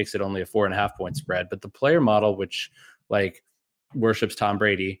Peabody makes it only a 4.5 point spread, but the player model, which like worships Tom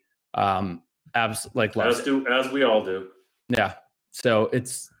Brady, loves as we all do. Yeah. So right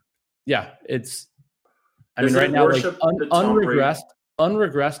now, like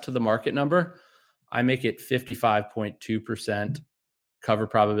unregressed to the market number, I make it 55.2% cover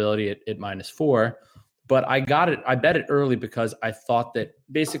probability at -4. But I bet it early because I thought that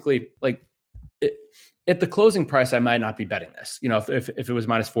basically at the closing price, I might not be betting this, if it was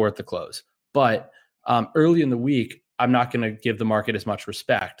 -4 at the close, but early in the week, I'm not going to give the market as much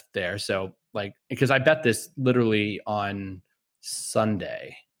respect there. So because I bet this literally on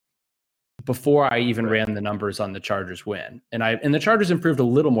Sunday before I even ran the numbers on the Chargers win. And the Chargers improved a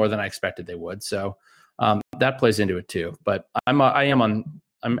little more than I expected they would. So that plays into it too, but I am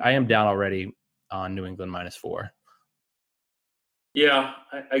down already on New England -4. Yeah,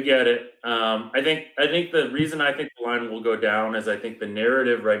 I get it. I think the reason I think the line will go down is I think the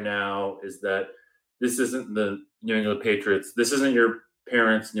narrative right now is that this isn't the New England Patriots. This isn't your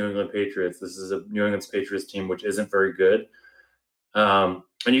parents' New England Patriots. This is a New England Patriots team, which isn't very good. And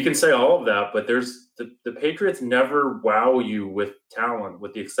you can say all of that, but there's the Patriots never wow you with talent,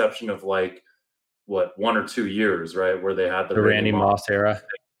 with the exception of like, 1 or 2 years, right? Where they had the Randy Moss era.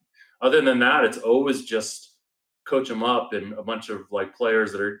 Other than that, it's always just coach them up and a bunch of like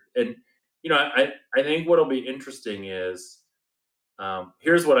players that are, and I think what'll be interesting is,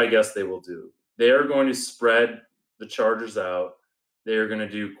 here's what I guess they will do. They are going to spread the Chargers out. They are going to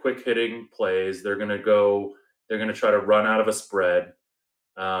do quick hitting plays. They're going to try to run out of a spread.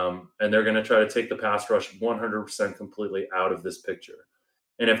 And they're going to try to take the pass rush 100% completely out of this picture.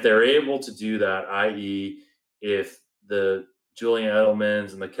 And if they're able to do that, i.e. if the Julian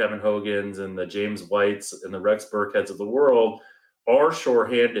Edelmans and the Kevin Hogans and the James Whites and the Rex Burkheads of the world are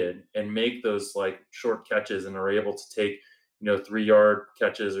short-handed and make those like short catches and are able to take 3-yard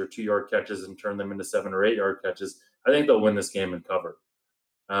catches or 2-yard catches and turn them into 7 or 8-yard catches, I think they'll win this game and cover.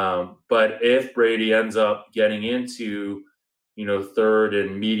 But if Brady ends up getting into third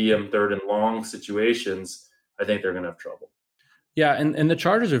and medium, third and long situations, I think they're going to have trouble. Yeah, and the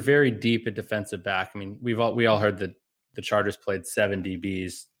Chargers are very deep at defensive back. I mean, we all heard that the Chargers played 7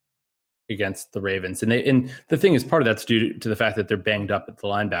 DBs against the Ravens, and the thing is, part of that's due to the fact that they're banged up at the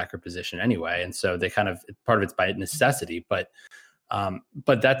linebacker position anyway, and so they kind of, part of it's by necessity. But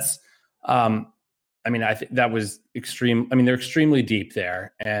that's, I mean, I think that was extreme. I mean, they're extremely deep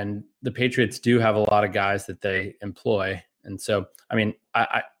there, and the Patriots do have a lot of guys that they employ, and so I mean,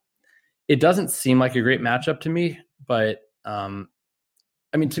 it doesn't seem like a great matchup to me, but.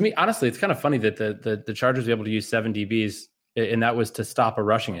 I mean, to me, honestly, it's kind of funny that the Chargers were able to use 7 DBs, and that was to stop a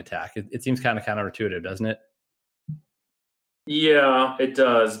rushing attack. It seems kind of counterintuitive, doesn't it? Yeah, it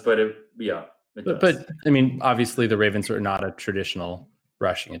does. But it does. But I mean, obviously, the Ravens were not a traditional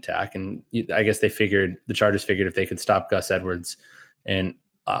rushing attack, and I guess the Chargers figured if they could stop Gus Edwards and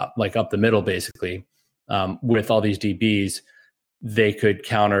like up the middle, basically, with all these DBs, they could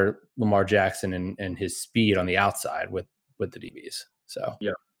counter Lamar Jackson and his speed on the outside with the DBs. So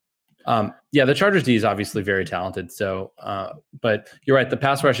the Chargers D is obviously very talented. So, but you're right. The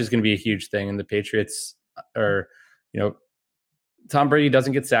pass rush is going to be a huge thing, and the Patriots are, Tom Brady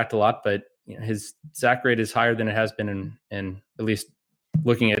doesn't get sacked a lot, but his sack rate is higher than it has been, in at least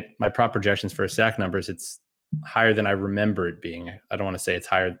looking at my prop projections for sack numbers, it's higher than I remember it being. I don't want to say it's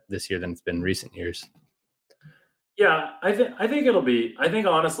higher this year than it's been in recent years. Yeah, I think it'll be. I think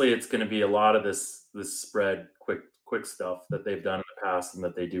honestly, it's going to be a lot of this spread quick stuff that they've done in the past and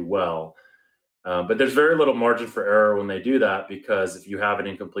that they do well. But there's very little margin for error when they do that, because if you have an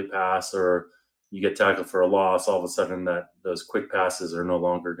incomplete pass or you get tackled for a loss, all of a sudden those quick passes are no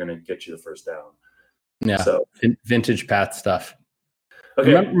longer going to get you the first down. Yeah, so vintage Pat stuff.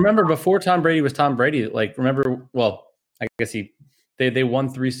 Okay, remember before Tom Brady was Tom Brady. Like I guess they won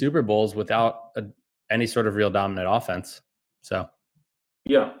 3 Super Bowls without any sort of real dominant offense. So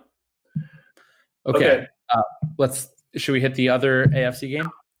yeah. Okay. Should we hit the other AFC game?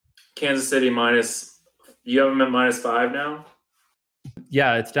 Kansas City minus, you have them at -5 now?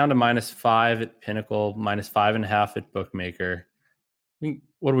 Yeah, it's down to -5 at Pinnacle, -5.5 at Bookmaker.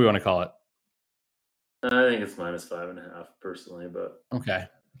 What do we want to call it? I think it's -5.5 personally, but okay.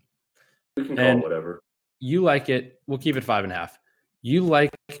 We can call it whatever. You like it. We'll keep it 5.5. You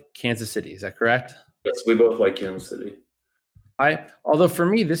like Kansas City, is that correct? Yes, we both like Kansas City. Although for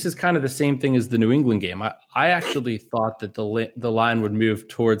me, this is kind of the same thing as the New England game. I actually thought that the line would move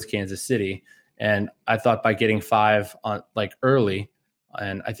towards Kansas City, and I thought by getting 5 on early,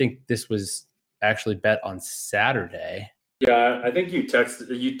 and I think this was actually bet on Saturday. Yeah, I think you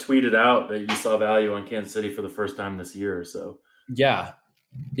tweeted out that you saw value on Kansas City for the first time this year or so. Yeah,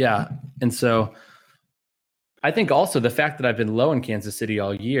 and so I think also the fact that I've been low in Kansas City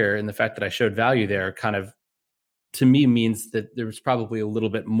all year, and the fact that I showed value there, kind of, to me, means that there was probably a little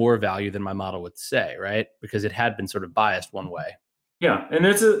bit more value than my model would say, right? Because it had been sort of biased one way. Yeah, and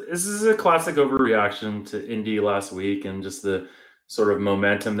this is a classic overreaction to Indy last week, and just the sort of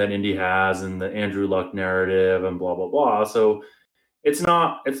momentum that Indy has, and the Andrew Luck narrative, and blah blah blah. So it's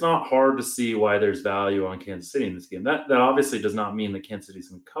not hard to see why there's value on Kansas City in this game. That obviously does not mean that Kansas City's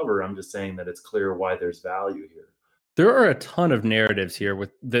going to cover. I'm just saying that it's clear why there's value here. There are a ton of narratives here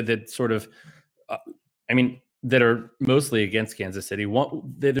with that sort of, that are mostly against Kansas City.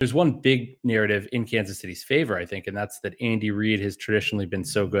 There's one big narrative in Kansas City's favor, I think, and that's that Andy Reid has traditionally been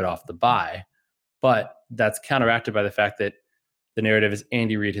so good off the bye. But that's counteracted by the fact that the narrative is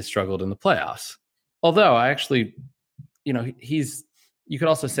Andy Reid has struggled in the playoffs. Although I actually, you could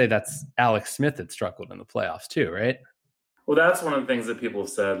also say that's Alex Smith that struggled in the playoffs too, right? Well, that's one of the things that people have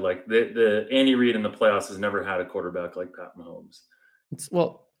said. Like the Andy Reid in the playoffs has never had a quarterback like Pat Mahomes.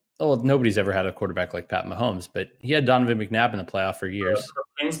 Well, nobody's ever had a quarterback like Pat Mahomes, but he had Donovan McNabb in the playoff for years.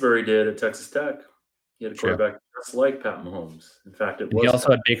 Kingsbury did at Texas Tech. He had a quarterback just like Pat Mahomes. In fact, he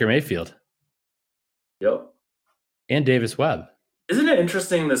also had Baker Mayfield. Yep. And Davis Webb. Isn't it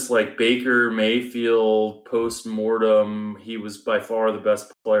interesting, this like Baker Mayfield post-mortem, he was by far the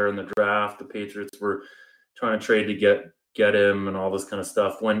best player in the draft. The Patriots were trying to trade to get him and all this kind of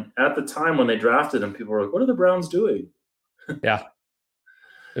stuff. When at the time when they drafted him, people were like, what are the Browns doing? Yeah.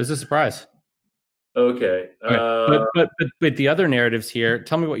 It was a surprise. Okay. But the other narratives here,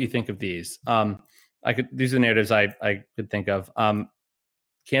 tell me what you think of these. These are the narratives I could think of.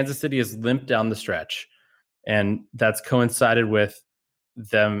 Kansas City has limped down the stretch, and that's coincided with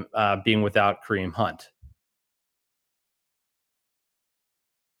them being without Kareem Hunt.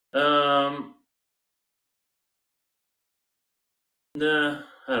 Nah,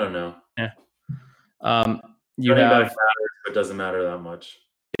 I don't know. Yeah. You have matters, but it doesn't matter that much.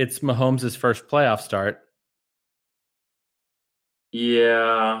 It's Mahomes' first playoff start.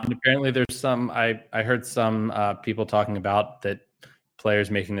 Yeah. And apparently there's some, I heard some people talking about that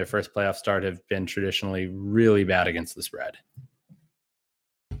players making their first playoff start have been traditionally really bad against the spread.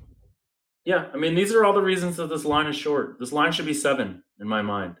 Yeah. I mean, these are all the reasons that this line is short. This line should be 7 in my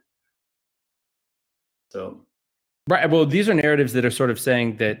mind. So. Right. Well, these are narratives that are sort of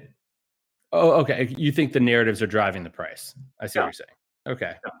saying that, oh, okay, you think the narratives are driving the price. I see what you're saying.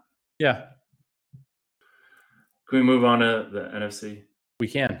 Okay. Yeah. Can we move on to the NFC? We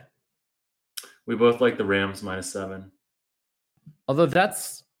can. We both like the Rams -7. Although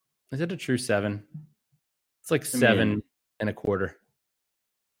is it a true 7? It's like 7.25.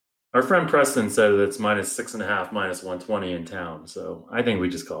 Our friend Preston said that it's -6.5, -120 in town. So I think we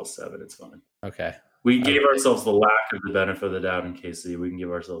just call it 7. It's fine. Okay. We gave ourselves the lack of the benefit of the doubt in KC. We can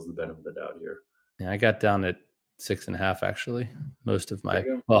give ourselves the benefit of the doubt here. Yeah, I got down at 6.5 actually. Most of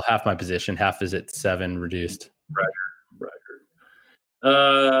half my position, half is at 7 reduced.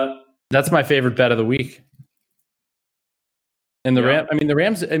 Right. That's my favorite bet of the week. And the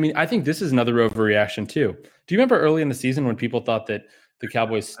Rams, I think this is another overreaction too. Do you remember early in the season when people thought that the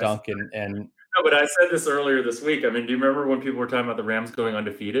Cowboys stunk and No, but I said this earlier this week. I mean, do you remember when people were talking about the Rams going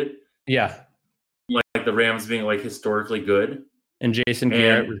undefeated? Yeah. Like the Rams being like historically good. And Jason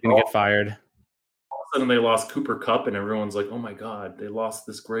Garrett was going to get fired. All of a sudden they lost Cooper Kupp and everyone's like, oh my God, they lost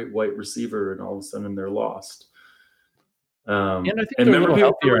this great white receiver and all of a sudden they're lost. And I think they're a little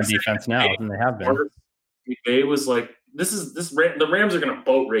healthier on defense now than they have been. McVay was like, the Rams are going to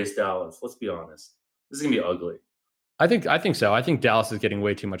boat race Dallas. Let's be honest. This is going to be ugly. I think so. I think Dallas is getting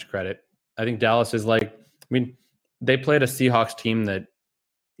way too much credit. I think Dallas is they played a Seahawks team that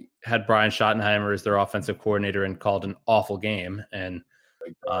had Brian Schottenheimer as their offensive coordinator and called an awful game. And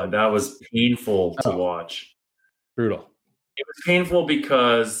that was painful to watch. Brutal. It was painful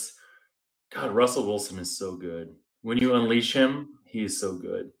because, God, Russell Wilson is so good. When you unleash him, he is so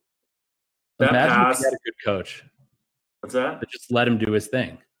good. Imagine if he had a good coach. What's that? That just let him do his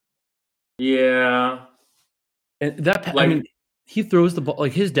thing. Yeah. And he throws the ball,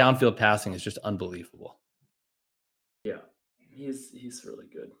 like his downfield passing is just unbelievable. Yeah. He's really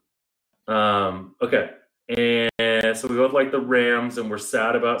good. Okay. And so we both like the Rams and we're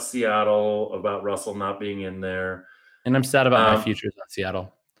sad about Seattle, about Russell not being in there. And I'm sad about my futures on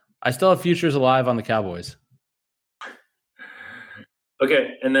Seattle. I still have futures alive on the Cowboys.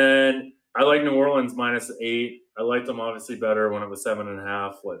 Okay. And then I like New Orleans -8. I liked them obviously better when it was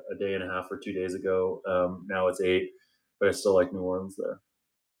 7.5, a day and a half or 2 days ago. Now it's 8, but I still like New Orleans there.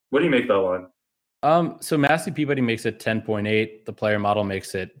 What do you make that line? So Massey Peabody makes it 10.8. The player model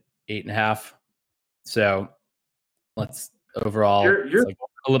makes it 8.5. So let's overall you're like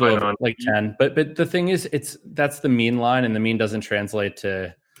a little over, like 10. But the thing is, that's the mean line, and the mean doesn't translate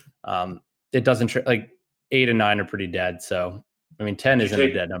to it doesn't like 8 and 9 are pretty dead. So 10 isn't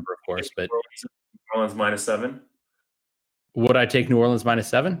a dead number, of course, but New Orleans -7. Would I take New Orleans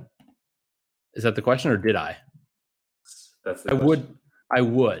 -7? Is that the question, or did I? That's the question. I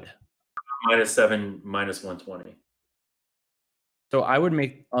would. -7, -120. So I would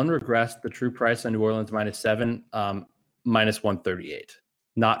make unregressed the true price on New Orleans -7, -138,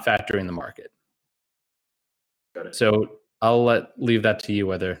 not factoring the market. Got it. So I'll leave that to you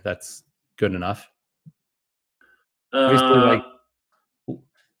whether that's good enough. Obviously,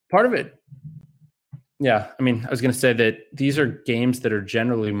 part of it. Yeah, I was going to say that these are games that are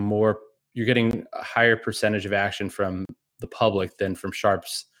generally you're getting a higher percentage of action from the public than from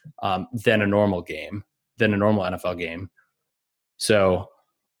sharps than a normal NFL game. So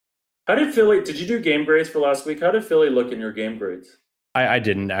How did Philly? Did you do game grades for last week? How did Philly look in your game grades? I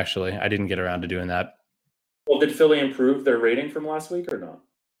didn't actually. I didn't get around to doing that. Well, did Philly improve their rating from last week or not?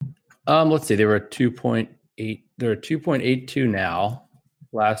 Let's see. They were 2.8. They're 2.82 now.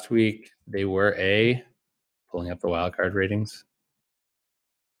 Last week they were pulling up the wildcard ratings.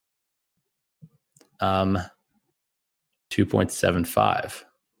 2.75.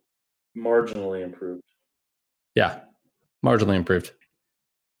 Marginally improved. Yeah, marginally improved.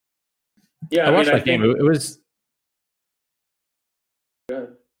 Yeah, I watched that game. It was.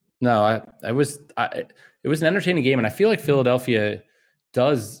 Good. No, it was an entertaining game, and I feel like Philadelphia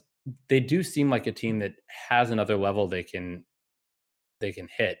they do seem like a team that has another level they can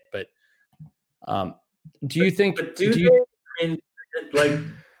hit. But do you think? But we ended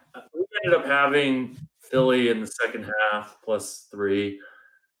up having Philly in the second half +3,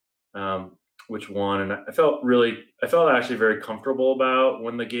 which won, and I felt actually very comfortable about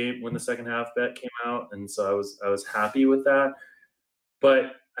when the second half bet came out, and so I was happy with that.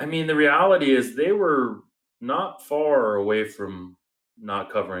 But I mean, the reality is they were not far away from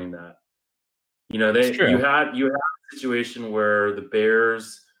not covering that. You had a situation where the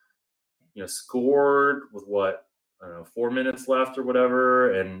Bears, scored with 4 minutes left or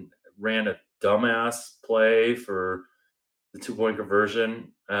whatever, and ran a dumbass play for the 2-point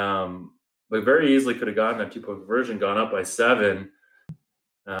conversion. But very easily could have gotten that 2-point conversion, gone up by 7.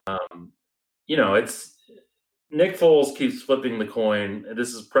 It's Nick Foles keeps flipping the coin.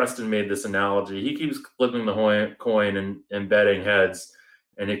 Preston made this analogy. He keeps flipping the coin and betting heads,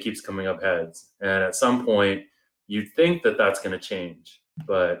 and it keeps coming up heads. And at some point, you'd think that that's going to change,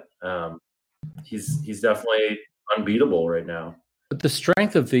 but he's definitely unbeatable right now. But the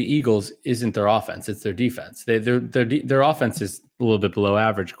strength of the Eagles isn't their offense; it's their defense. Their offense is a little bit below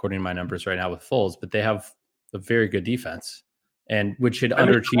average according to my numbers right now with Foles, but they have a very good defense, and which had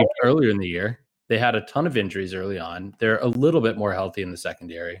underachieved earlier in the year. They had a ton of injuries early on. They're a little bit more healthy in the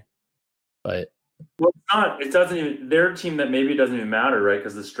secondary, but it's not. It doesn't even. They're a team that maybe doesn't even matter, right?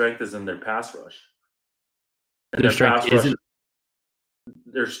 Because the strength is in their pass rush. And their strength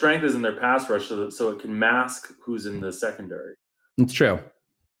is in their pass rush, so it can mask who's in the secondary. It's true.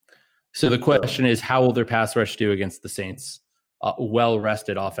 So the question is, how will their pass rush do against the Saints'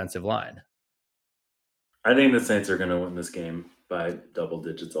 well-rested offensive line? I think the Saints are going to win this game by double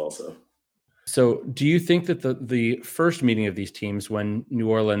digits also. So do you think that the first meeting of these teams, when New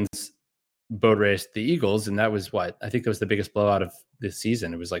Orleans boat raced the Eagles, and that was I think that was the biggest blowout of this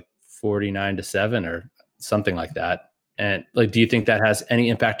season. It was like 49-7 or something like that. And do you think that has any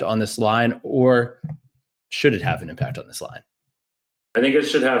impact on this line, or should it have an impact on this line? I think it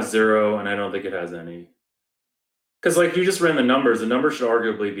should have 0, and I don't think it has any. Because you just ran the numbers should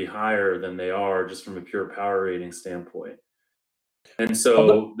arguably be higher than they are just from a pure power rating standpoint. And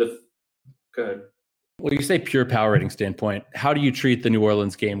so go ahead. Well, you say pure power rating standpoint. How do you treat the New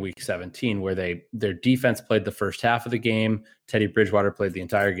Orleans game week 17, where their defense played the first half of the game? Teddy Bridgewater played the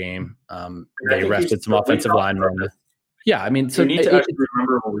entire game. They rested some offensive linemen. Yeah, I mean, so you need to actually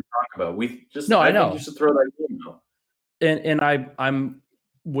remember what we talk about. I know. You should throw that game out. And I'm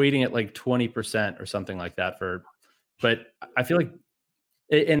waiting at 20% or something like that but I feel like,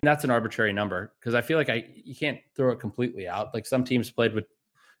 and that's an arbitrary number because I feel like you can't throw it completely out. Some teams played with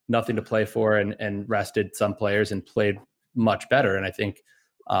nothing to play for and rested some players and played much better. And I think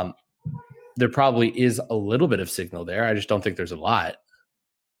there probably is a little bit of signal there. I just don't think there's a lot.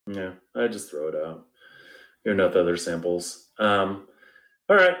 Yeah, I just throw it out. You're not the other samples. All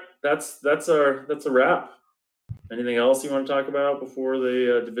right, that's a wrap. Anything else you want to talk about before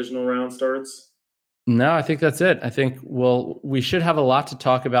the divisional round starts? No, I think that's it. I think we should have a lot to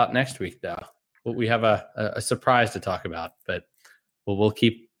talk about next week, though. We have a surprise to talk about, but we'll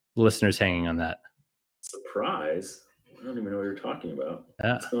keep listeners hanging on that. Surprise? I don't even know what you're talking about.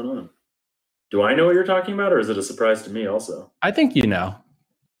 Yeah. What's going on? Do I know what you're talking about, or is it a surprise to me also? I think you know,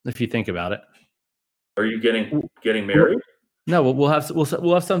 if you think about it. Are you getting married? No, we'll have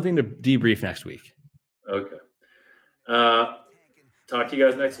something to debrief next week. Okay. Talk to you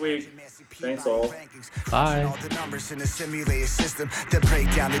guys next week. Thanks all. Bye. All the numbers in the simulated system that break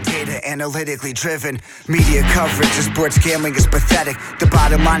down the data, analytically driven. Media coverage of sports gambling is pathetic. The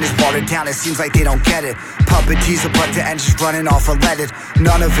bottom line is watered down. It seems like they don't get it. Puppet teaser, but the engine's running off unleaded.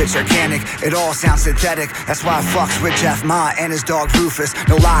 None of it's organic. It all sounds synthetic. That's why I fucks with Jeff Ma and his dog Rufus.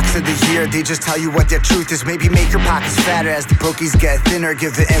 No locks of the year. They just tell you what their truth is. Maybe make your pockets fatter as the bookies get thinner.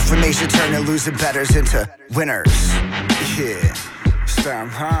 Give the information, turning losing bettors into winners. Yeah.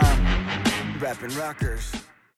 Reppin' Rutgers.